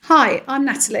Hi, I'm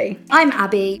Natalie. I'm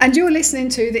Abby. And you're listening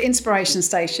to The Inspiration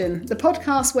Station, the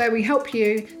podcast where we help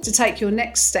you to take your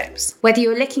next steps. Whether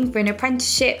you're looking for an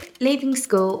apprenticeship, leaving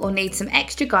school, or need some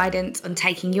extra guidance on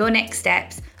taking your next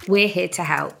steps, we're here to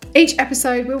help. Each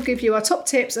episode will give you our top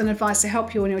tips and advice to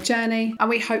help you on your journey, and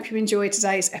we hope you enjoy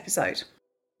today's episode.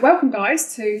 Welcome,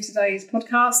 guys, to today's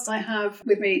podcast. I have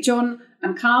with me John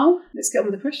and Carl. Let's get on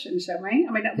with the questions, shall we?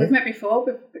 I mean, we've met before,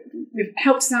 but we've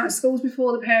helped us out in schools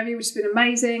before, the pair of you, which has been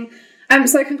amazing.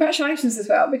 So congratulations as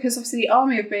well, because obviously the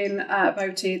Army have been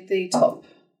voted the top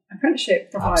apprenticeship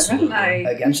provider, haven't they?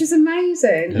 Again. Which is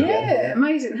amazing. Yeah,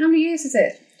 amazing. How many years is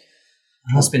it?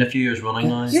 It's been a few years running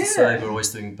now, as Yeah. I say. We're always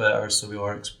doing better, so we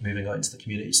are moving out into the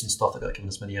communities and stuff like that, giving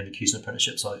as many NVQs and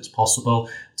apprenticeships out as possible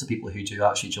to people who do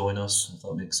actually join us, if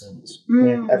that makes sense.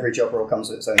 Yeah, every job role comes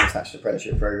with its own attached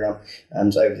apprenticeship programme,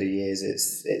 and over the years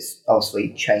it's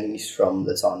obviously changed from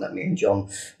the time that me and John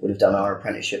would have done our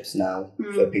apprenticeships. Now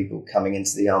for people coming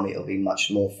into the Army, it'll be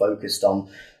much more focused on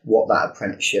what that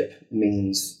apprenticeship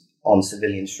means on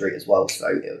civilian street as well, so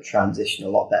it'll transition a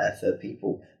lot better for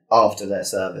people after their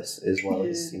service, as well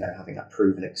as having that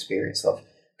proven experience of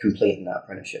completing that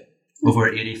apprenticeship.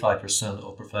 Over 85%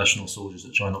 of professional soldiers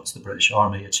that join up to the British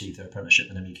Army achieve their apprenticeship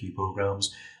and MEQ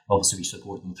programmes. Obviously, we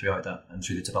support them throughout that and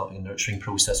through the developing and nurturing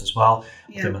process as well,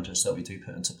 with the mentors that we do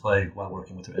put into play while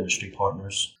working with our industry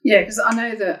partners. Yeah, because I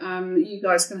know that you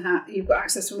guys you've got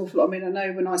access to an awful lot. I mean, I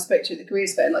know when I spoke to you at the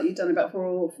careers fair, like you've done about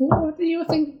four, didn't you, I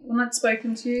think, when I'd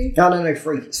spoken to you? No,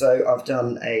 3. So I've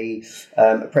done a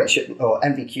apprenticeship or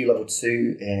MVQ level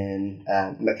 2 in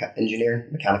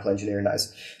mechanical engineering, that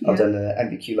is. I've done an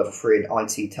MVQ level 3 in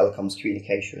IT, telecoms,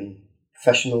 communication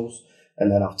professionals. And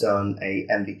then I've done a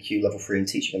MVQ level 3 in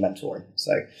teaching and mentoring.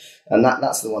 So, and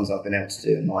that's the ones I've been able to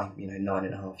do in my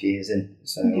 9.5 years in.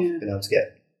 So I've been able to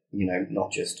get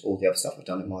not just all the other stuff I've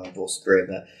done in my divorce career,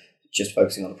 but just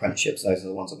focusing on apprenticeships. Those are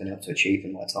the ones I've been able to achieve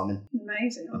in my time in.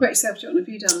 Amazing. What about yourself, John? Have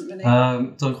you done many?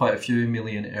 Done quite a few,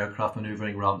 mainly in aircraft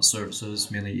manoeuvring, ramp services,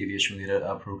 mainly aviation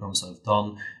related programmes I've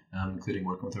done. Including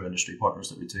working with our industry partners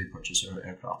that we do purchase our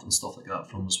aircraft and stuff like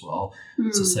that from as well.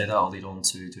 So say that I'll lead on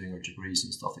to doing our degrees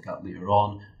and stuff like that later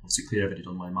on. Obviously, clear, I've already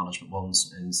done my management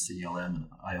ones in CLM and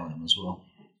ILM as well.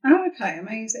 Oh, okay,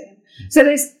 amazing. So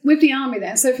there's with the Army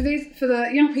then. So for the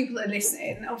young people that are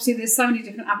listening, obviously there's so many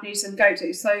different avenues to go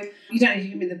to. So you don't need to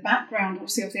give me the background,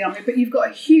 obviously, of the Army, but you've got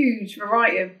a huge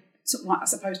variety of sort of like, I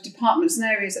suppose, departments and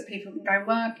areas that people can go and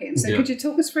work in. So could you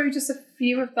talk us through just a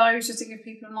few of those, just to give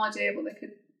people an idea of what they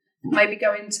could maybe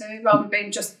go into, rather than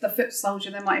being just the foot soldier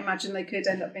they might imagine they could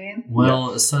end up being? Well,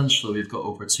 essentially we've got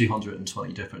over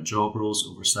 220 different job roles,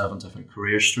 over 7 different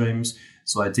career streams.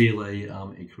 So ideally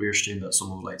a career stream that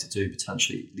someone would like to do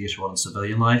potentially later on in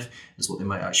civilian life is what they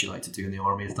might actually like to do in the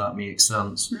Army, if that makes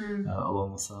sense,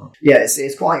 along with that. Yeah,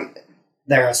 it's quite...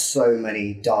 There are so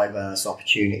many diverse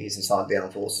opportunities inside the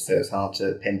armed forces, so it's hard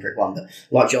to pinprick one. But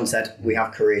like John said, we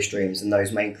have career streams, and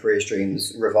those main career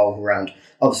streams revolve around,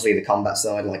 obviously, the combat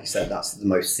side. Like you said, that's the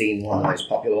most seen one, the most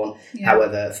popular one. Yeah.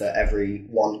 However, for every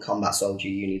one combat soldier,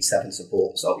 you need 7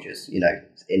 support soldiers,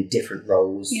 in different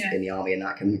roles in the Army, and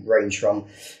that can range from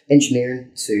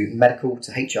engineering to medical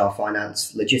to HR,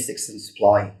 finance, logistics and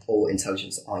supply, or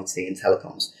intelligence, IT and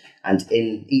telecoms. And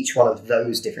in each one of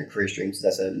those different career streams,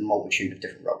 there's a multitude of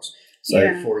different roles. So,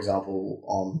 for example,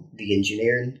 on the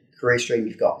engineering career stream,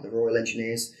 you've got the Royal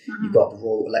Engineers, you've got the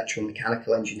Royal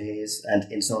Electromechanical Engineers,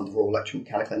 and inside the Royal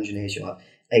Electromechanical Engineers, you'll have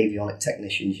avionic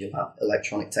technicians, you'll have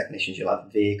electronic technicians, you'll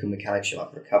have vehicle mechanics, you'll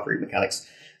have recovery mechanics.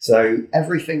 So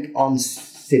everything on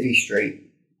Civvy Street,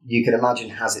 you can imagine,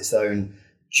 has its own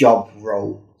job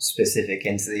role specific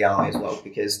into the Army as well,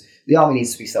 because the Army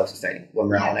needs to be self-sustaining. When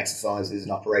we're out on exercises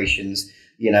and operations,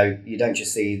 you don't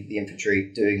just see the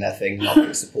infantry doing their thing, not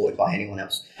being supported by anyone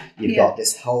else. You've got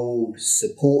this whole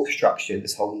support structure,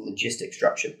 this whole logistic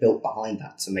structure built behind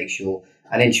that to make sure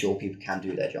and ensure people can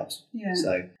do their jobs. Yeah.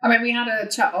 So, I mean, we had a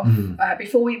chat off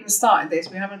before we even started this.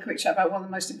 We were having a quick chat about one of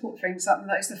the most important things, something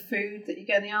that is the food that you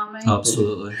get in the Army.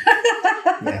 Absolutely.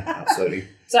 Yeah, absolutely.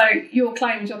 So your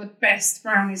claim you're the best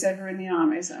brownies ever in the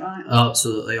Army, is that right?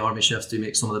 Absolutely. Army chefs do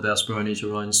make some of the best brownies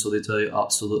around, so they do,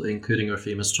 absolutely, including our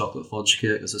famous chocolate fudge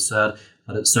cake, as I said.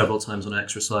 Had it several times on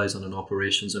exercise and in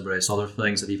operations and various other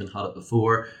things. I've even had it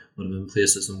before when I'm in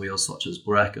places in Wales such as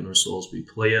Brecon or Salisbury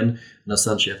Plain, and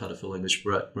essentially I've had a full English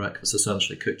breakfast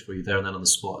essentially cooked for you there and then on the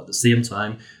spot. At the same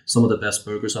time, some of the best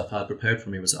burgers I've had prepared for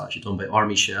me was actually done by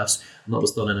Army chefs, and that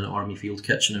was done in an Army field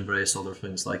kitchen and various other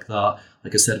things like that.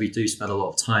 Like I said, we do spend a lot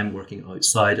of time working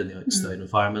outside in the outside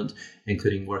environment,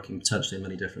 including working potentially in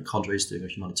many different countries, doing our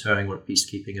humanitarian work,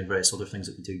 peacekeeping and various other things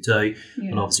that we do.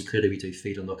 And obviously clearly we do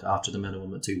feed and look after the men and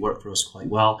women that do work for us quite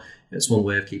well. It's one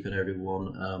way of keeping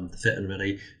everyone fit and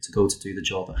ready to go to do the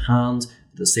job at hand.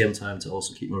 At the same time, to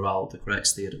also keep morale at the correct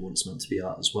state at what it's meant to be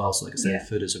at as well. So like I said,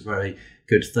 food is a very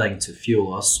good thing to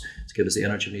fuel us, to give us the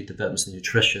energy we need, the vitamins, the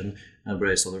nutrition, and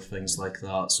various other things like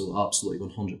that. So absolutely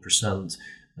 100%.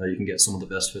 You can get some of the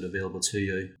best food available to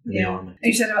you in the army.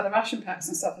 And you said about the ration packs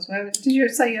and stuff as well. Did you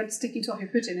say you had sticky toffee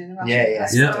pudding in the ration pack?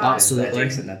 Yeah, absolutely.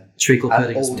 Treacle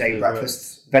pudding. All-day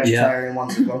breakfasts, vegetarian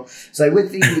ones as well. So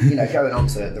with the, going on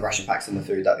to the ration packs and the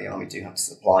food that the army do have to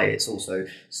supply, it's also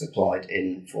supplied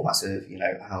in formats of,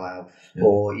 halal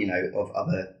or, of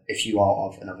other, if you are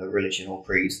of another religion or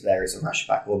creed, there is a ration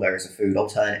pack or there is a food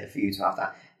alternative for you to have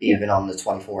that. Even on the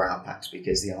 24-hour packs,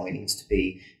 because the army needs to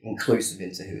be inclusive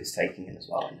into who it's taking in as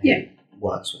well and who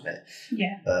works with it.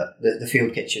 Yeah. But the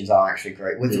field kitchens are actually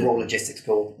great. With the Royal Logistics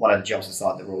Corps, one of the jobs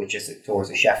inside the Royal Logistics Corps is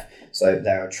a chef. So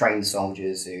there are trained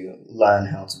soldiers who learn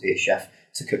how to be a chef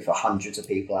to cook for hundreds of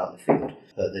people out in the field.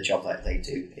 But the job that they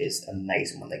do is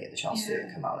amazing when they get the chance to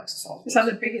come out and exercise. It's like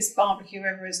the biggest barbecue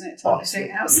ever, isn't it?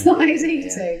 Honestly, outside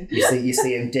eating. You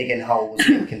see them digging holes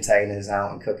in containers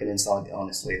out and cooking inside.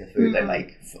 Honestly, the food they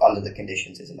make under the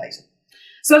conditions is amazing.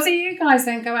 So I see you guys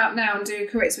then go out now and do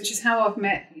careers, which is how I've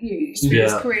met you.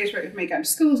 Careers with me going to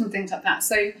schools and things like that.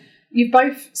 So you've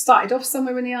both started off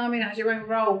somewhere in the army and had your own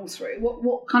role through.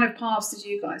 What kind of paths did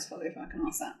you guys follow, if I can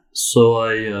ask that? So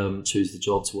I chose the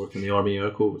job to work in the Army Air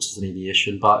Corps, which is an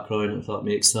aviation background, if that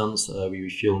makes sense. We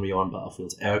refuel and rearm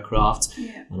battlefield aircraft.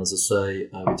 Yeah. And as I say,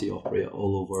 we do operate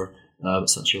all over,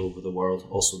 essentially all over the world,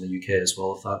 also in the UK as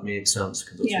well, if that makes sense,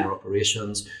 conduct more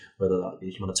operations, whether that be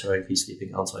humanitarian,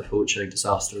 peacekeeping, anti-poaching,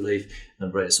 disaster relief,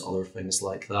 and various other things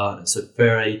like that. It's a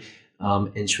very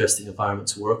interesting environment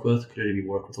to work with. Clearly we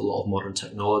work with a lot of modern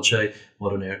technology,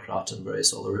 modern aircraft and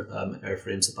various other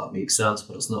airframes, if that makes sense.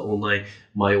 But it's not only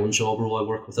my own job role I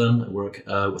work within. I work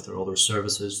with our other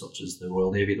services such as the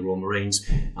Royal Navy, the Royal Marines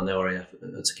and the RAF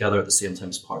together at the same time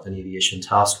as part of an aviation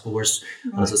task force.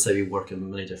 Right. And as I say, we work in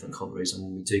many different countries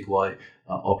and we do go out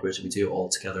operating, we do it all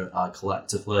together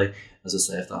collectively. As I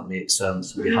say, if that makes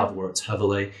sense. We have worked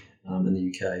heavily in the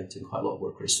UK, doing quite a lot of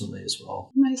work recently as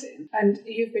well. Amazing. And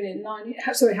you've been in 9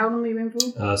 years. Sorry, how long have you been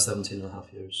for? 17 and a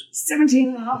half years. 17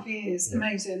 and a half years. Yeah.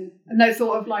 Amazing. And no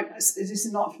thought of this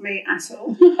is not for me at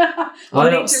all. I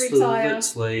need to retire.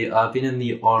 Absolutely. I've been in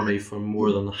the army for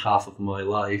more than half of my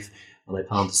life. And I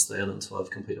plan to stay in until I've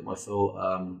completed my full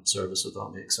service, if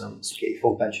that makes sense. Get your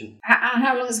full pension.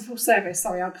 How long is a full service?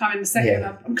 Sorry, I'll come in a second.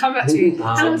 Yeah. I'm coming back to you.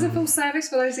 How long is a full service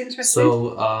for those interested?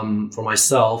 So, for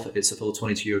myself, it's a full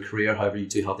 22-year career. However, you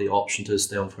do have the option to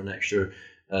stay on for an extra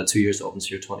 2 years up until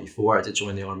you're 24. I did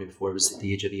join the army before I was at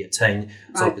the age of 18,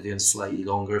 so I'll be doing slightly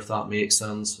longer, if that makes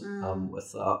sense,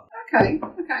 with that. Okay,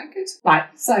 good. Right,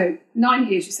 so 9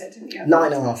 years you said, didn't you?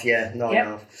 9.5, yeah,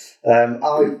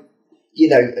 9.5.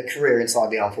 A career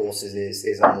inside the armed forces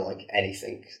is unlike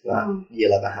anything that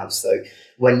you'll ever have. So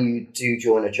when you do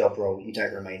join a job role, you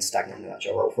don't remain stagnant in that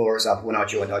job role. For example, when I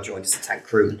joined as a tank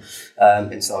crewman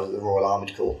inside of the Royal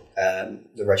Armoured Corps.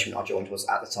 The regiment I joined was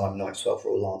at the time 9th 12th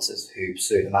Royal Lancers, who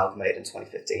soon amalgamated in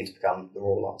 2015 to become the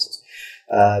Royal Lancers.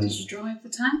 Did you drive the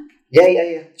tank?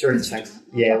 Yeah. During the tank.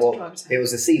 Yeah, well, it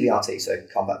was a CVRT, so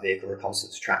Combat Vehicle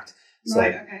Reconnaissance Tracked. So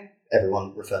okay.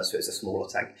 Everyone refers to it as a smaller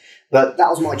tank. But that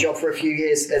was my job for a few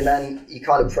years, and then you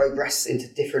kind of progress into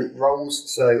different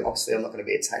roles. So obviously I'm not going to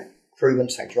be a tank crewman,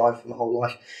 tank driver for my whole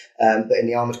life. But in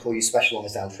the Armoured Corps, you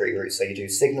specialise down 3 routes. So you do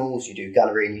signals, you do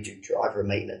gunnery, and you do driver and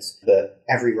maintenance. But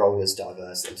every role is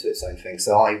diverse into its own thing.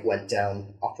 So I went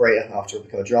down operator after I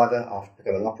became a driver. After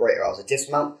becoming an operator, I was a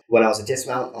dismount. When I was a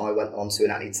dismount, I went on to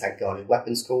an anti-tank guided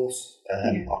weapons course,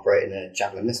 operating a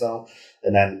Javelin missile.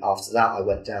 And then after that, I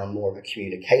went down more of a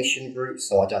communication route.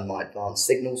 So I done my advanced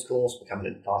signals course, becoming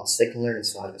an advanced signaller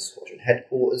inside of a squadron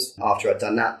headquarters. After I'd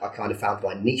done that, I kind of found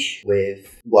my niche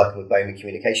with working with Bowman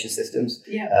Communication Systems.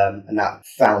 And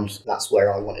that's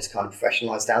where I wanted to kind of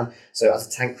professionalise down. So as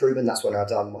a tank crewman, that's when I'd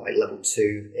done my level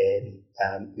 2 in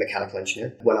mechanical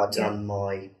engineering. When I'd done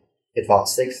my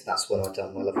advanced SIGs, that's when I'd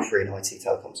done my level 3 in IT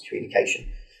telecoms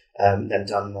communication. Then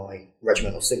done my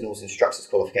regimental signals instructors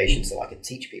qualification so I could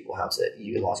teach people how to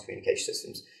utilise communication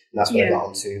systems. And that's when I got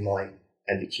onto my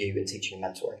NVQ in teaching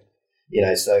and mentoring.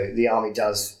 So the Army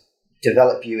does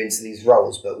develop you into these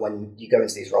roles, but when you go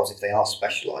into these roles, if they are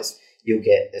specialised, you'll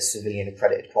get a civilian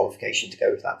accredited qualification to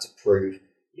go with that to prove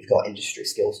you've got industry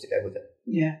skills to go with it.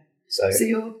 Yeah. So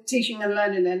your teaching and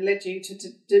learning then led you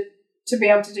to be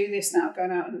able to do this now,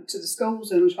 going out to the schools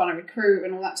and trying to recruit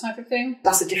and all that type of thing?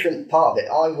 That's a different part of it.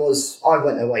 I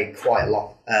went away quite a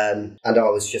lot, and I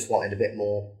was just wanting a bit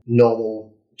more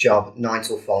normal job, 9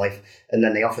 till 5, and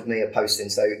then they offered me a posting.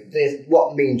 So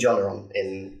what me and John are on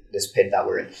in this PID that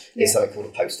we're in, is something called a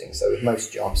posting. So with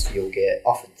most jobs, you'll get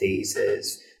offered these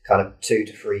as kind of 2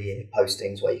 to 3 year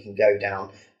postings where you can go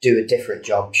down, do a different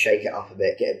job, shake it up a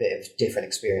bit, get a bit of different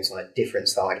experience on a different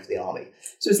side of the army.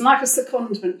 So it's like a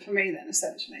secondment for me then,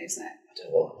 essentially, isn't it? I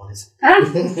don't know what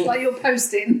that one is. Like you're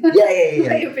posting. Yeah.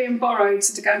 Like you're being borrowed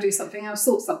to go and do something else,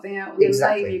 sort something out, and then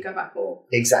maybe you go back or...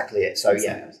 Exactly it. So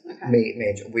me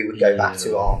and John, we would go back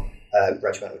to our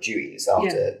regimental duties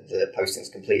after the posting's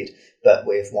completed, but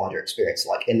with wider experience.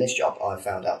 Like in this job, I've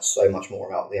found out so much more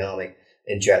about the army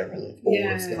in general and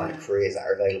all of the kind of careers that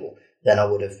are available than I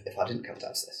would have if I didn't come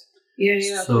down to this.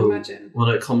 Yeah, so I can imagine. When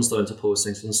it comes down to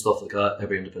postings and stuff like that,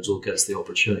 every individual gets the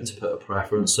opportunity to put a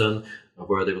preference in of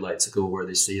where they would like to go, where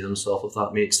they see themselves, if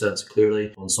that makes sense.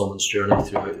 Clearly, on someone's journey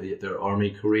throughout their army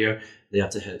career, they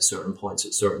have to hit certain points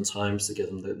at certain times to give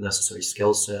them the necessary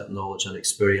skill set, knowledge and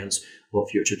experience what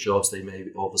future jobs they may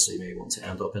want to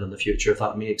end up in the future, if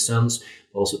that makes sense.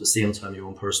 But also at the same time, your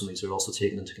own personal needs are also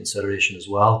taken into consideration as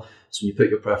well. So when you put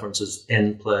your preferences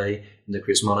in play in the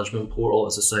careers management portal,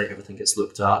 as I say, everything gets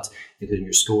looked at, including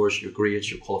your scores, your grades,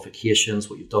 your qualifications,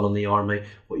 what you've done in the army,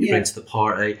 what you bring to the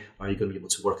party. Are you going to be able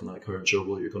to work in that current job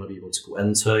role you're going to be able to go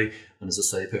into? And as I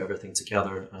say, put everything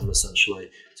together and essentially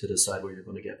to decide where you're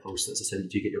going to get posted. As I said, you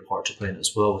do get your part to play in it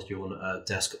as well with your own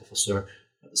desk officer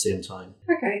at the same time.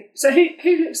 Okay, so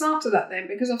who looks after that then?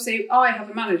 Because obviously I have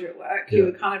a manager at work who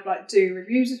would kind of like do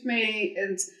reviews with me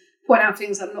and point out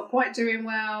things I'm not quite doing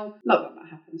well. Not that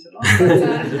happens a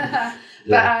lot,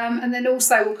 but and then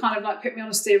also will kind of like put me on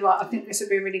a steer. Right, I think this would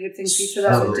be a really good thing for you to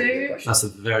learn to do. That's a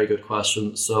very good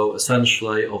question. So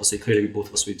essentially, obviously, clearly, both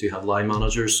of us, we do have line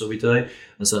managers, so we do.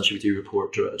 Essentially, we do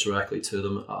report directly to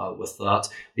them with that.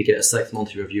 We get a 6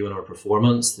 monthly review on our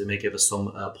performance. They may give us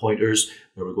some pointers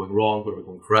where we're going wrong, where we're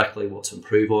going correctly, what to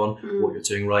improve on, what you're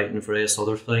doing right, and various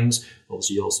other things.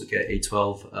 Obviously, you also get a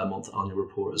 12-month annual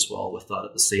report as well with that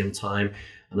at the same time.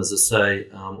 And as I say,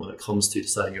 when it comes to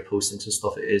deciding your postings and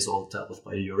stuff, it is all dealt with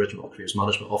by your original careers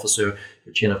management officer,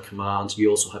 your chain of command. You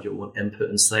also have your own input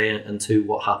and say into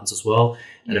what happens as well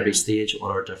at every stage on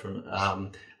our different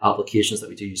applications that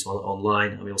we do use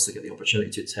online. And we also get the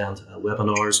opportunity to attend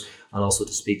webinars and also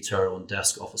to speak to our own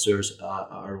desk officers,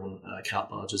 our own CAP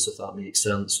badges, if that makes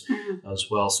sense as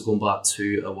well. So going back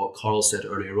to what Carl said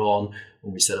earlier on,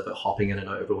 when we said about hopping in and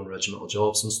out of our own regimental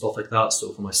jobs and stuff like that.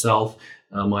 So for myself,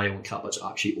 my own CAP badge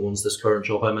actually owns this current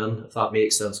job I'm in, if that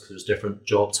makes sense, because there's different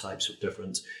job types with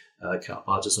different CAP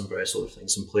badges and various other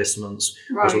things and placements.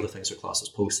 Whereas other things are classed as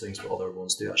postings, but other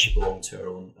ones do actually belong to our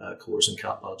own corps and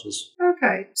CAP badges.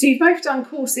 Okay, so you've both done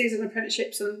courses and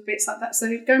apprenticeships and bits like that. So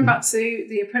going back to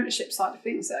the apprenticeship side of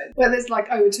things, though, where there's like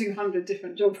over 200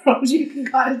 different job roles you can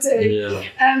kind of do.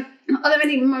 Are there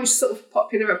any most sort of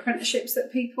popular apprenticeships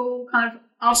that people kind of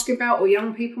ask you about, or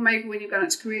young people maybe when you're going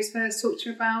out to careers fairs talk to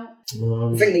you about?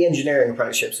 I think the engineering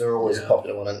apprenticeships are always a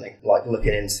popular one, aren't they? Like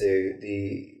looking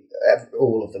into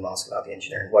all of them ask about the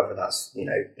engineering, whether that's,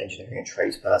 engineering and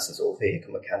tradespersons or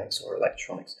vehicle mechanics or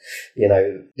electronics.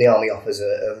 The Army offers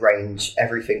a range,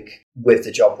 everything with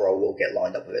the job role will get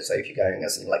lined up with it. So if you're going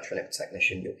as an electronic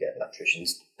technician, you'll get an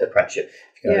electrician's apprenticeship.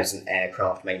 If you're going as an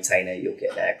aircraft maintainer, you'll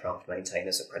get an aircraft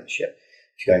maintainer's apprenticeship.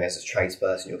 If you're going as a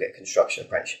tradesperson, you'll get construction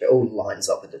apprenticeship. It all lines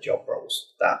up with the job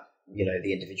roles that,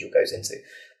 the individual goes into.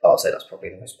 But I'd say that's probably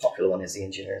the most popular one is the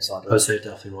engineering side. I'd say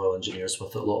definitely Royal Engineers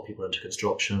with it. A lot of people are into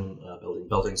construction, building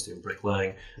buildings, doing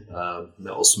bricklaying,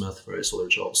 metalsmith, various other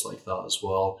jobs like that as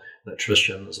well.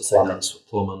 Electrician, as I say, that's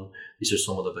plumbing. These are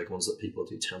some of the big ones that people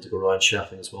do tend to go around.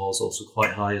 Chefing as well is also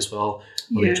quite high as well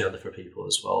on the agenda for people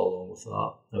as well, along with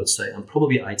that, I would say. And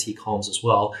probably IT comms as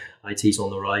well. IT's on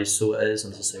the rise, so it is.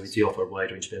 And as I say, we do offer a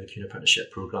wide range of MQ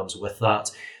apprenticeship programs with that.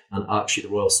 And actually,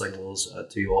 the Royal Signals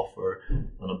do offer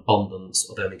an abundance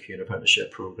of MQ apprenticeship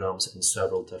programs in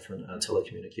several different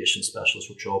telecommunications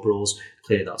specialist job roles.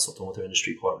 Clearly, that's done with our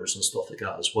industry partners and stuff like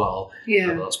that as well.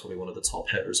 But that's probably one of the top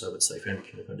hitters, I would say, for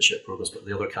MQ apprenticeship programs. But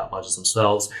the other CAP badges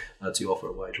themselves do offer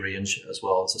a wide range as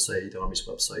well. As I say, the Army's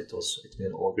website does explain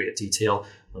it all in great detail.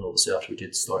 And obviously, after we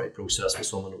did start a process with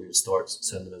someone, we would start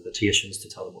sending them invitations to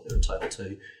tell them what they're entitled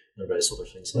to. And various other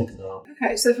things like that.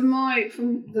 Okay, so from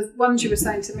the ones you were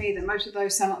saying to me, that most of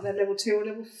those sound like they're level 2 or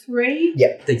level 3.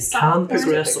 Yeah, they can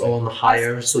progress on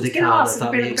higher, so they can, if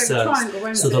that makes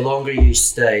sense. So the longer you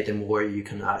stay, the more you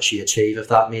can actually achieve, if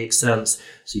that makes sense.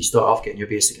 So you start off getting your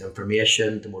basic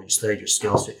information. The more you stay, your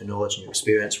skills, your knowledge, and your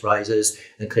experience rises,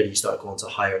 and clearly you start going to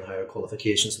higher and higher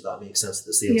qualifications. So that makes sense at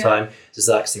the same time. It's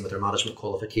the exact same with our management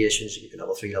qualifications. You get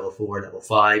level 3, level 4, level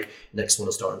 5. Next one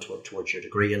is starting towards your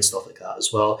degree and stuff like that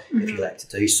as well. if you like to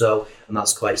do so. And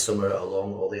that's quite similar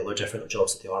along all the other different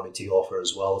jobs that the Army do offer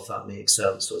as well, if that makes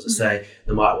sense. So as I say,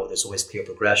 no matter what, there's always clear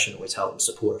progression, always help and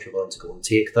support if you're willing to go and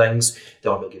take things.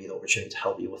 The Army will give you the opportunity to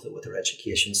help you with it with their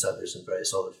education centres and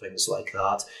various other things like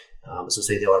that. As I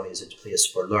say, the Army is a place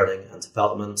for learning and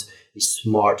development. A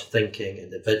smart thinking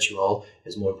individual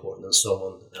is more important than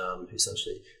someone who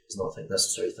essentially does not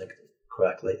necessarily think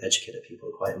correctly. Educated people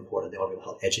are quite important. The Army will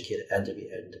help educate an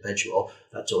individual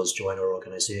that does join our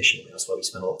organisation. That's why we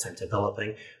spend a lot of time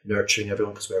developing, nurturing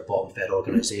everyone, because we're a bottom-fed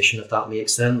organisation, if that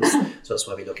makes sense. So that's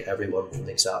why we look at everyone from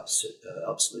the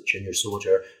absolute junior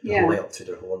soldier all the way up through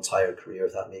their whole entire career,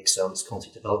 if that makes sense.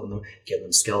 Constantly developing them, giving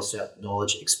them skill set,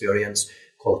 knowledge, experience,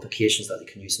 qualifications that they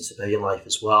can use in civilian life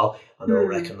as well, and they're all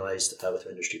recognised with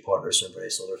our industry partners and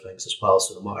various other things as well.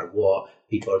 So no matter what,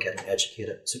 people are getting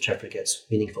educated, certificates,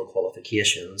 meaningful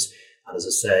qualifications, and as I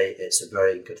say, it's a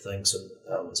very good thing. So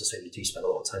as I say, we do spend a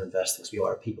lot of time investing, because we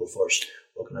are a people first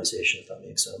organisation, if that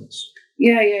makes sense.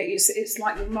 Yeah, it's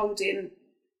like we're moulding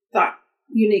that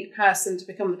unique person to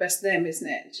become the best of them, isn't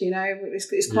it? You know,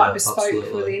 it's quite bespoke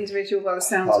absolutely. For the individual, by the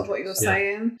sounds of what you're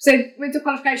saying. So with the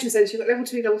qualifications, then, so you've got level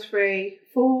 2, level 3,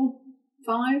 4,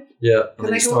 5. Yeah, Can and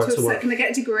then they you go start to work. Can they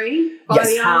get a degree?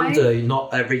 Yes, can do.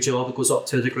 Not every job goes up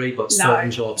to a degree, but certain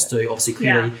jobs do. Obviously,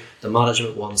 clearly, the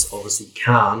management ones obviously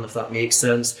can, if that makes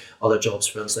sense. Other jobs,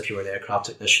 for instance, if you were an aircraft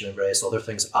technician and various other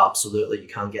things, absolutely, you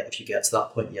can get, if you get to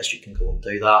that point, yes, you can go and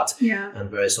do that. Yeah.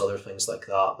 And various other things like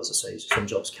that. As I say, some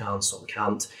jobs can, some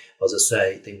can't. As I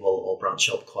say, they will all branch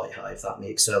up quite high, if that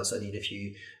makes sense. I mean, if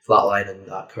you flatline in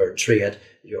that current trade,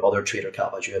 your other trade or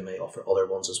cap badge may offer other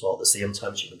ones as well at the same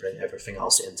time, so you can bring everything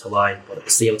else into line. But at the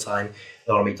same time,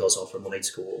 the Army does offer money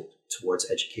to go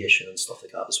towards education and stuff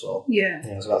like that as well. Yeah.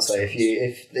 I was about to say,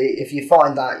 if you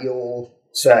find that your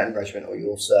certain regiment or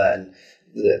your certain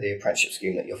the apprenticeship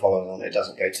scheme that you're following on, it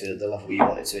doesn't go to the level you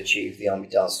wanted to achieve, the Army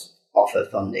does offer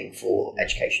funding for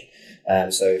education.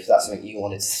 So if that's something you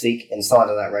wanted to seek inside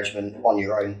of that regiment on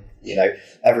your own, you know,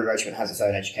 every regiment has its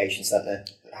own education centre,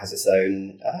 has its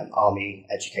own Army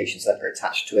education centre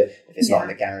attached to it. If it's not in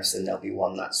the garrison, there'll be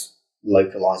one that's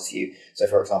localised to you. So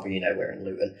for example, you know, we're in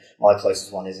Luton. My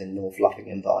closest one is in North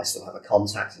Luffingham, but I still have a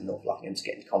contact in North Luffingham to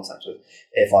get in contact with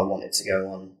if I wanted to go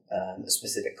on a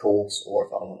specific course, or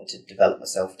if I wanted to develop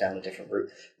myself down a different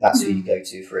route. That's who you go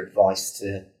to for advice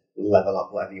to level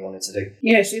up whatever you wanted to do.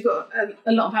 Yeah, so you've got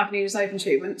a lot of avenues open to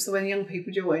you. So when young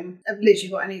people join, I've literally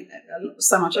got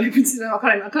so much open to them.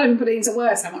 I can't even put it into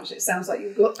words how much it sounds like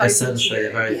you've got. Essentially,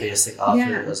 a very basic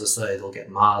after, as I say, they'll get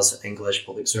MAS, English,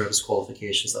 public service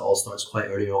qualifications. That all starts quite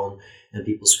early on in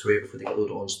people's career before they get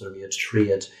loaded onto their main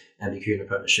trade, MBQ and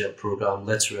apprenticeship programme.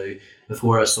 Literally,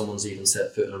 before someone's even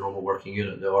set foot in a normal working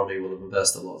unit, the Army will have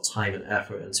invested a lot of time and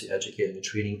effort into educating and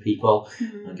training people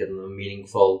and giving them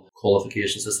meaningful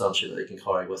qualifications, essentially, that they can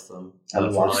carry with them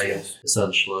and for life,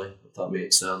 essentially, if that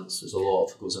makes sense. There's a lot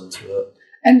that goes into it.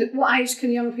 And what age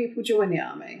can young people join the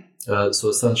Army? So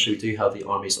essentially, we do have the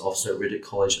Army's Officer Rated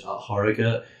College at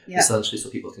Harrogate, essentially, so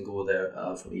people can go there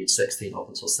from age 16 up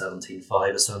until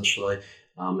 17.5, essentially.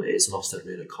 It's an Officer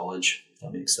Rated College, if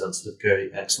that makes sense. It's a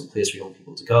very excellent place for young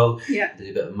people to go. Yeah. They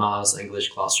do a bit of MAS, English,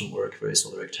 classroom work, various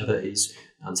other activities,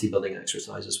 and team building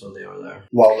exercises when they are there.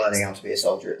 While learning how to be a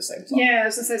soldier at the same time. Yeah,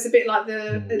 so it's a bit like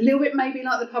a little bit maybe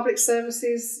like the public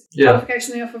services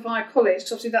qualification they offer via college.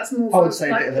 Because obviously that's more for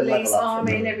like police,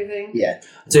 Army and everything. Yeah.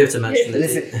 I do have to mention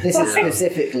This is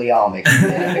specifically Army.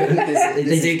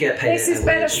 they do get paid This is a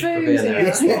better wage for food, being there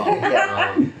as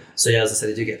yeah. well. So yeah, as I said,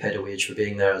 they do get paid a wage for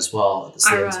being there as well at the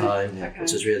same time,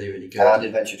 which is really, really good. And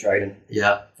adventure trading.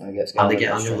 Yeah. And they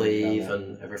get annual leave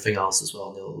and everything else as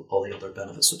well, and all the other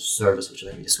benefits of service, which I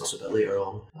think we discuss a bit later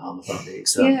on, if that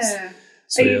makes sense. Yeah.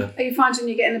 So, are you finding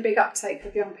you're getting a big uptake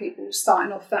of young people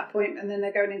starting off that point and then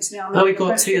they're going into the Army? We've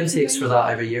got 2 intakes for that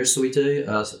every year, so we do.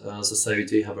 As I say, we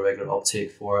do have a regular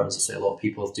uptake for it. As I say, a lot of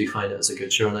people do find it as a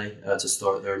good journey to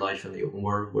start their life in the open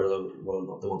world, where they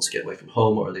want to get away from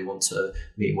home, or they want to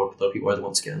meet and work with other people, or they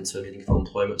want to get into meaningful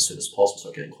employment as soon as possible,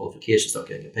 start getting qualifications, start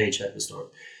getting a paycheck, and start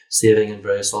saving and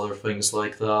various other things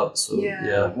like that. So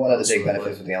one of the big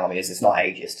benefits with the Army is it's not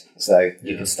ageist. So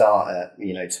you can start at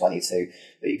 22,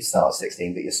 but you can start at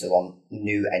 16, but you're still on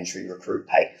new entry recruit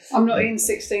pay. I'm not in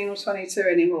 16 or 22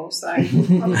 anymore, so I'm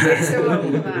still on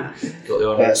for that. Got the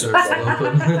Army reserves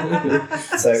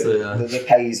open. So the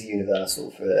pay is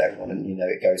universal for everyone, and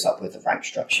it goes up with the rank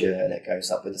structure, and it goes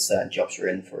up with the certain jobs you're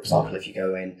in. For example, if you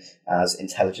go in as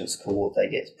intelligence corps, they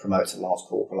get promoted to lance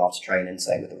corporal after training.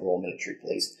 Same with the Royal Military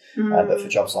Police. But for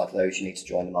jobs like those, you need to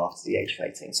join them after the age of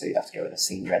 18, so you'd have to go in a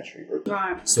senior entry route.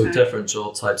 Right. So different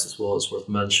job types as well, it's worth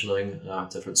mentioning,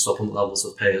 different supplement levels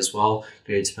of pay as well. well.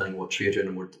 Clearly, depending on what trade you're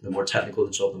in, the more technical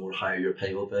the job, the more higher your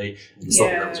pay will be. And some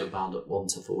levels are band at 1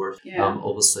 to 4.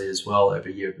 Obviously, as well,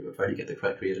 every year, provided you get the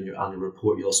correct grade in your annual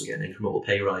report, you also get an incremental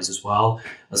pay rise as well.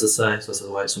 As I say, so this is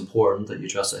why it's important that you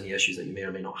address any issues that you may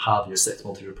or may not have in your 6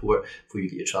 monthly report before you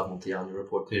get your 12 monthly annual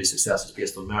report. Clearly, success is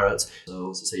based on merit. So,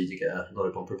 as I say, you get another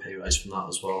bumper pay rise from that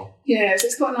as well. Yeah, so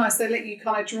it's quite nice. They let you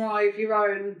kind of drive your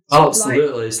own,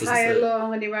 absolutely, so play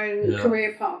along and your own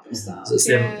career path and stuff. So as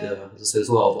I say, there's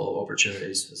a lot of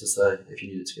opportunities, as I say, if you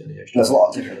needed to get any extra. There's a lot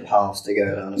of different paths to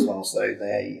go down as well, so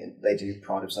they do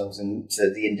pride themselves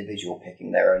into the individual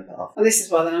picking their own path. Well, this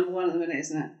is why the number one at the minute,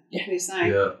 isn't it? Yeah. Can you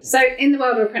say? Yeah. So in the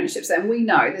world of apprenticeships then, we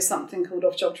know there's something called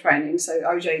off-job training, so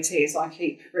OJT is I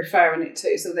keep referring it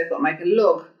to, so they've got to make a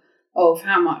log of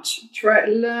how much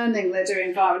learning they're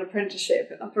doing via an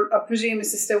apprenticeship. I presume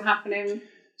this is still happening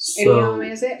in the army,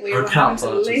 is it? We are having to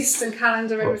list and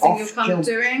calendar everything you're kind of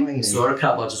doing. Training. So our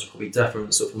cap badges are probably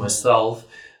different. So for myself,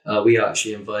 we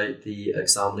actually invite the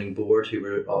examining board who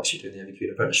were actually doing the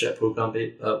MBQ apprenticeship programme,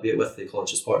 be it with the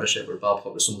Colleges Partnership or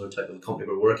Babcock or some other type of company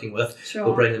we're working with. Sure.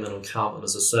 We'll bring them in on camp, and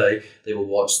as I say, they will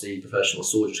watch the professional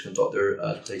soldiers conduct their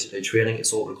day-to-day training.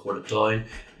 It's all recorded down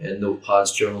in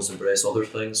notepads, journals, and various other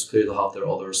things. Clearly, they'll have their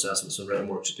other assessments and written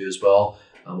work to do as well.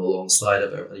 Alongside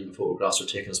of it, even photographs are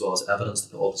taken as well as evidence to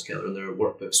put all together in their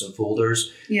workbooks and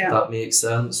folders. Yeah. If that makes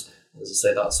sense. As I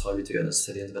say, that's how we do it. And as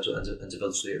I say, the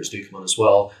individual leaders do come on as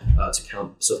well to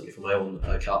camp, specifically for my own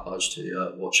cap badge,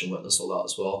 to watch and witness all that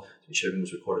as well, to make sure everything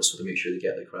was recorded, so to make sure they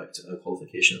get the correct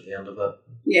qualification at the end of it.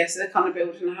 Yeah, so they're kind of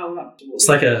building a whole lot. It's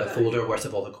like a folder worth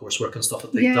of all the coursework and stuff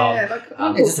that they've done.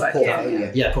 It's a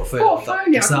portfolio. Yeah, portfolio.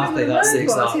 Exactly, that's the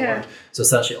exact word. word. So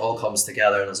essentially, it all comes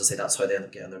together, and as I say, that's how they end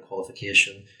up getting their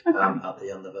qualification at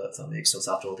the end of it. If that makes sense,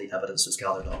 after all the evidence is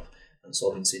gathered up. And it's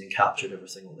all been seen and captured,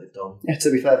 everything what they've done. Yeah,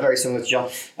 to be fair, very similar to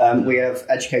John. We have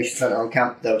education centre on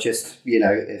camp. They'll just,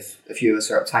 if a few of us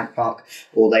are at Tank Park,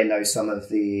 or they know some of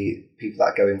the people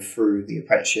that are going through the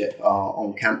apprenticeship are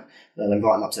on camp, they'll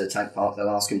invite them up to the Tank Park. They'll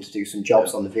ask them to do some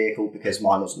jobs on the vehicle, because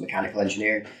mine was mechanical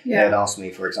engineering. Yeah. They'd ask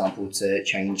me, for example, to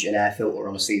change an air filter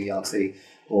on a CVRT,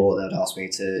 or they'd ask me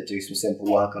to do some simple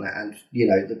work on it. And,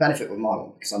 the benefit with my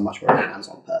one, because I'm much more of a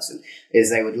hands-on person, is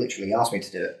they would literally ask me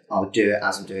to do it. I would do it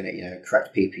as I'm doing it,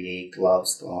 correct PPE,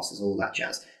 gloves, glasses, all that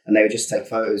jazz. And they would just take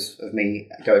photos of me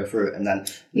going through it, and then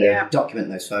they would document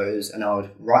those photos, and I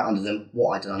would write under them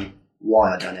what I'd done,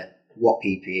 why I'd done it, what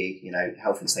PPE,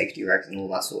 health and safety regs and all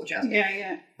that sort of jazz.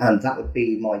 Yeah. And that would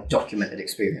be my documented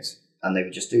experience. And they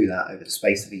would just do that over the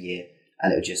space of a year.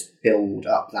 And it would just build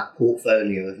up that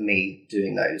portfolio of me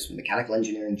doing those mechanical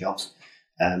engineering jobs,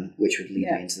 which would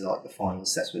lead me into the final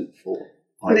assessment for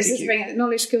IPQ. And this is bringing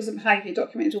knowledge, skills and behaviour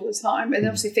documented all the time. And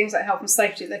obviously things like health and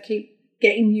safety, they keep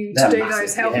getting you to do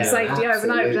those health and safety over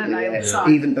and over, don't they, all the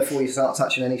time? Even before you start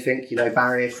touching anything,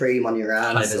 barrier cream on your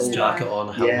hands. High-vis jacket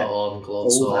on, helmet on,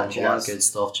 gloves on, all that good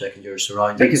stuff, checking your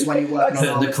surroundings. Because when you're working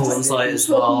on the cones light as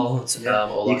well.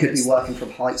 You could be working from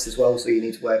heights as well, so you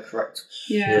need to wear correct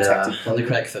protective and the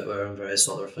correct footwear and various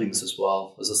other things as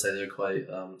well. As I say, they're quite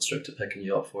strict to picking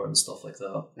you up for it and stuff like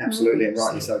that. Absolutely, and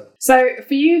rightly so. So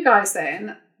for you guys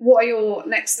then, what are your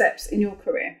next steps in your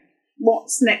career?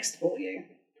 What's next for you?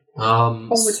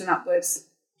 Onwards and upwards.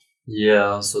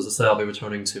 Yeah, so as I say, I'll be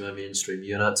returning to my mainstream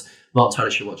unit. Not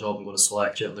entirely sure what job I'm going to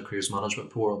select yet on the careers management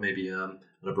portal, maybe an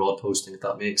abroad posting, if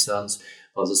that makes sense.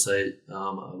 But as I say, I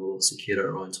will obviously cater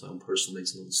around to my own personal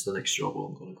needs, and it's the next job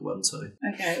I'm going to go into.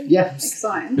 Okay. Yeah.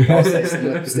 Exciting.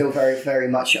 Also, still very, very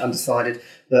much undecided.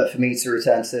 But for me to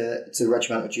return to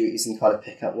regimental duties and kind of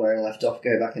pick up where I left off,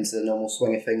 go back into the normal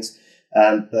swing of things.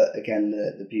 But again,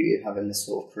 the beauty of having this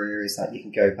sort of career is that you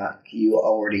can go back. You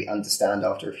already understand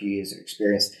after a few years of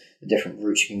experience the different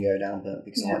routes you can go down. But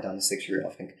because I went down the 6 route, I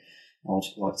think I'd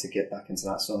like to get back into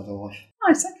that side of life.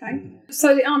 Nice, okay.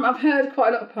 So I've heard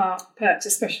quite a lot of perks,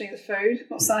 especially the food,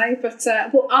 I'll say. But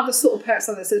what other sort of perks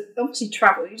are there? So obviously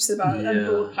travel, you said about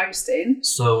onboard posting.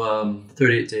 So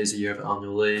 38 days a year of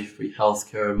annual leave, free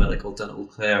healthcare, medical, dental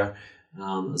care.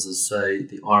 As I say,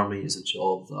 the army is a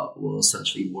job that will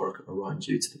essentially work around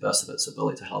you to the best of its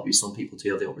ability to help you. Some people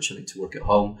do have the opportunity to work at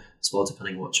home as well,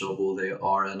 depending on what job role they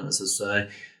are in, as I say.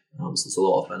 So there's a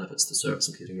lot of benefits to service,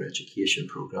 including your education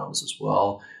programs as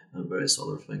well, and various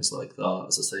other things like that.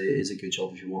 As I say, it is a good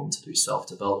job if you want to do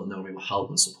self-development. The army will help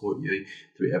and support you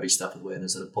through every step of the way, and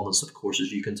there's an abundance of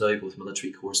courses you can do, both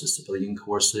military courses, civilian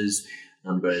courses,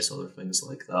 and various other things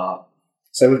like that.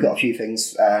 So we've got a few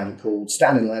things called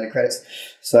standing learner credits.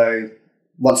 So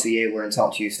once a year we're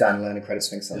entitled to use standing learner credits.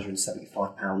 I think it's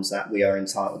 £175 that we are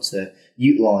entitled to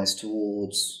utilise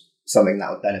towards something that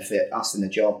would benefit us in the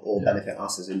job or benefit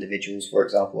us as individuals. For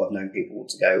example, I've known people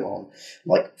to go on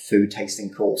like food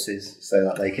tasting courses so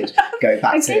that they could go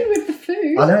back Again with the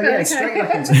food. I know, yeah, straight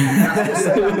back into that. Just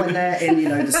so that when they're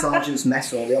in, the sergeant's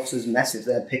mess or the officer's mess, if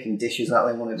they're picking dishes that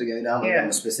they wanted to go down, they're on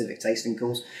a specific tasting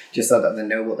course, just so that they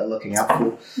know what they're looking out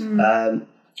for.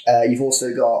 You've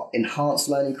also got enhanced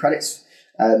learning credits.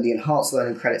 The enhanced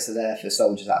learning credits are there for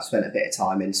soldiers that have spent a bit of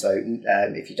time in. So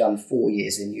if you've done 4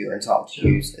 years in, you're entitled to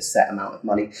use a set amount of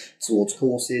money towards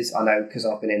courses. I know because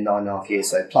I've been in 9.5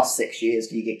 years, so plus 6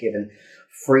 years, you get given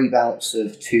 3 bouts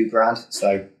of $2,000.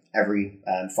 So every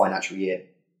financial year,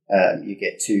 you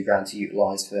get $2,000 to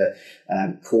utilise for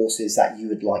courses that you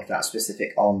would like that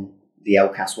specific on the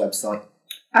LCAS website.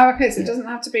 Oh, okay, so it doesn't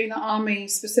have to be the army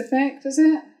specific, does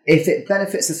it? If it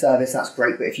benefits the service, that's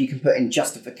great. But if you can put in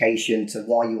justification to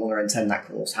why you want to attend that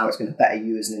course, how it's going to better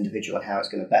you as an individual and how it's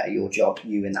going to better your job,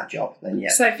 you in that job, then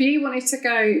yeah. So if you wanted to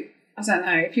go, I don't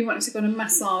know, if you wanted to go on a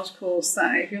massage course,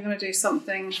 say, if you're going to do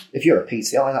something... If you're a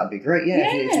PCI, that'd be great,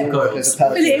 yeah. If you're Got as a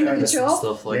Fill it in person, with the job,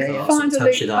 stuff like that. find So a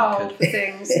loophole for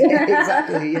things.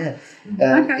 exactly, yeah.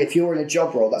 Okay. If you're in a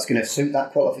job role that's going to suit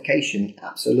that qualification,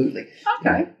 absolutely.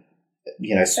 Okay.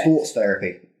 Sports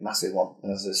therapy, massive one.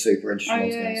 That's a super interesting one.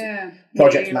 Yeah.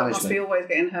 Project you management. Must be always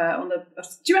getting hurt on the...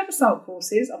 Do you have assault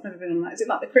courses? I've never been on that. Is it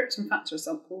like the Krypton Factor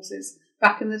assault courses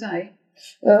back in the day?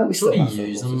 We still don't have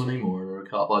use some them anymore, or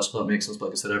cat badge, but that makes sense. But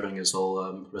like I said, everything is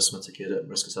all risk mitigated,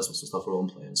 risk assessments and stuff for own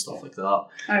play and stuff like that.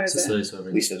 Oh, is it? So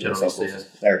we still do generally assault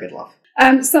courses. They're a good laugh.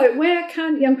 So where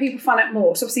can young people find out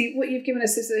more? So obviously what you've given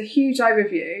us is a huge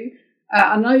overview.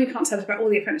 I know you can't tell us about all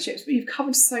the apprenticeships, but you've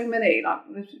covered so many, like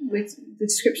with the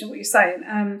description of what you're saying.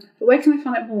 But where can they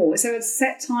find out more? Is there a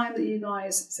set time that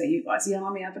the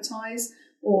Army advertise,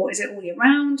 or is it all year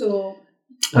round, or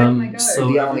where can they go?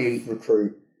 So the Army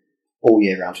recruit all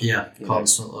year round. Yeah,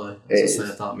 constantly. As I say,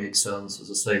 if that makes sense. As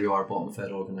I say, we are a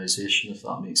bottom-fed organisation, if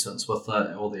that makes sense. With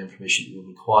that, all the information you would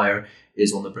require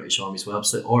is on the British Army's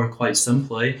website, or quite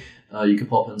simply, you can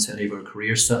pop into any of our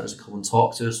career centres and come and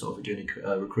talk to us. So if you're doing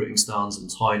any recruiting stands in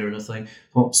town or anything,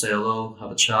 come up, say hello,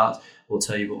 have a chat. We'll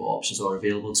tell you what options are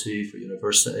available to you for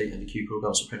university, NQ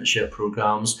programmes, apprenticeship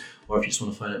programmes, or if you just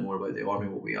want to find out more about the Army,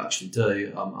 what we actually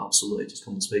do, absolutely, just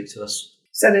come and speak to us.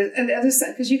 So,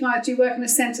 because you guys do work in a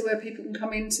centre where people can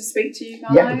come in to speak to you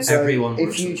guys? Yeah, so everyone.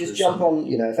 If you just jump on,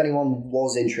 if anyone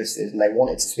was interested and they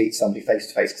wanted to speak to somebody face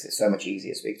to face, because it's so much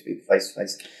easier to speak to people face to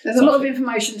face. There's a lot of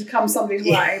information to come somebody's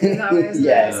way. Exactly.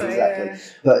 Yeah.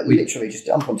 But literally just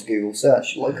jump onto Google,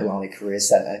 search local Army Career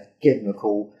Centre, give them a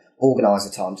call, organise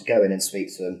a time to go in and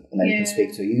speak to them, and then you can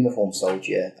speak to a uniformed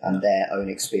soldier and their own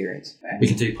experience. We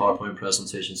can do PowerPoint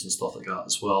presentations and stuff like that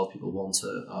as well. People want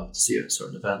to see it at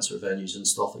certain events or venues and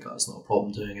stuff like that. It's not a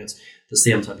problem doing it. At the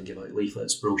same time, we can give out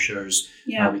leaflets, brochures.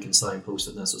 We can signpost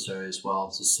if necessary as well.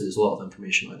 So there's a lot of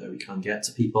information out there we can get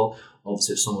to people.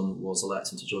 Obviously, if someone was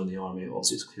electing to join the Army,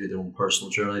 obviously it's clearly their own personal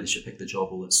journey. They should pick the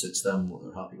job role that suits them, what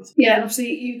they're happy with. Yeah, and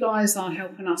obviously you guys are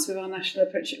helping us with our National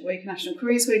Apprenticeship Week, National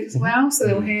Careers Week as well, so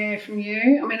they'll hear from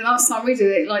you. I mean, last time we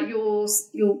did it, like your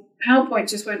PowerPoint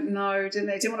just went no, didn't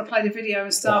they? Didn't want to play the video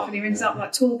and stuff, and you ended up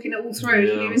like talking it all through,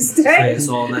 didn't you, instead? It's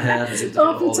all in the head. Off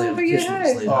the top of your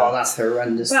head. Oh, that's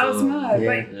horrendous. That was mad.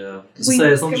 Yeah.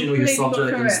 As long as you know your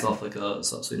subject and stuff like that,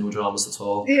 it's absolutely no dramas at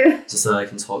all. Yeah. To say I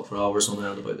can talk for hours on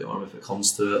end about the Army if it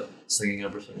comes to it, singing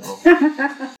everything off.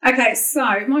 Okay, so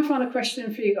my final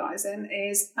question for you guys then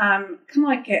is, can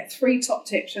I get 3 top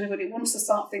tips for anybody who wants to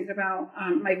start thinking about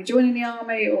maybe joining the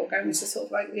Army or going into sort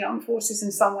of like the armed forces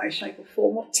in some way, shape or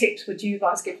form? What tips would you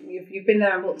guys give me? You've been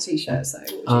there and bought the t-shirt, so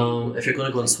if you're going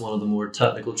to go into one of the more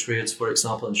technical trades, for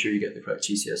example, ensure you get the correct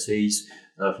GCSEs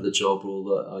for the job role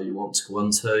that you want to go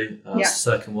into.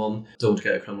 Second one, don't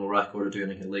get a criminal record or do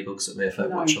anything illegal because it may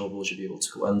affect what job roles you'll be able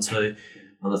to go into.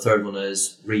 And the third one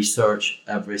is research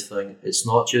everything. It's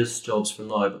not just jobs for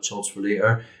now, but jobs for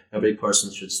later. Every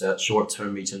person should set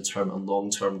short-term, medium-term and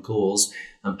long-term goals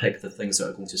and pick the things that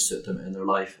are going to suit them in their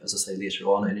life. As I say later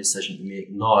on, any decision you make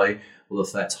now will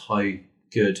affect how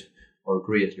good or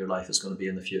great your life is going to be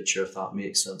in the future, if that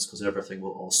makes sense, because everything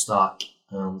will all stack.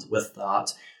 And with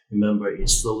that, remember,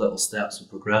 it's slow little steps in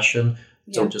progression.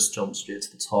 Don't just jump straight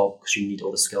to the top, because you need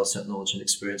all the skill set, knowledge and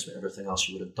experience with everything else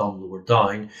you would have done lower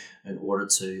down in order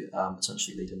to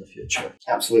potentially lead in the future.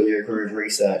 Absolutely agree with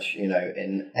research,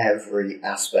 in every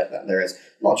aspect that there is,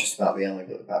 not just about the Army,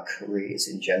 but about careers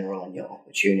in general and your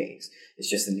opportunities. It's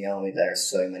just in the Army there are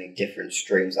so many different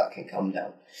streams that can come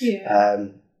down.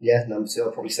 Number 2,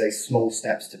 I'll probably say small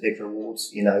steps to big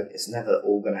rewards. It's never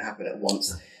all going to happen at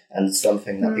once. And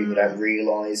something that people don't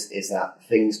realise is that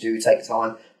things do take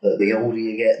time, but the older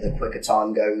you get, the quicker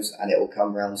time goes, and it will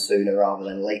come around sooner rather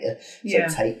than later. So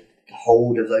take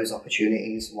hold of those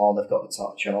opportunities while they've got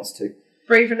the chance to.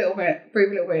 Breathe a little bit.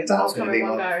 That's going to be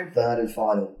my third and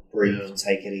final. Breathe,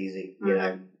 take it easy. You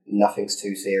know, nothing's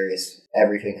too serious.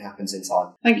 Everything happens in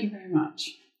time. Thank you very much.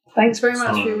 Thanks very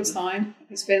much for your time.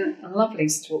 It's been lovely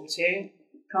to talk to you.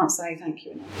 Can't say thank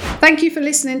you enough. Thank you for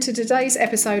listening to today's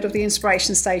episode of The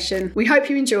Inspiration Station. We hope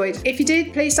you enjoyed. If you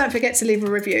did, please don't forget to leave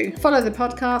a review, follow the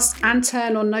podcast, and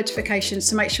turn on notifications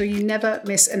to make sure you never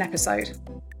miss an episode.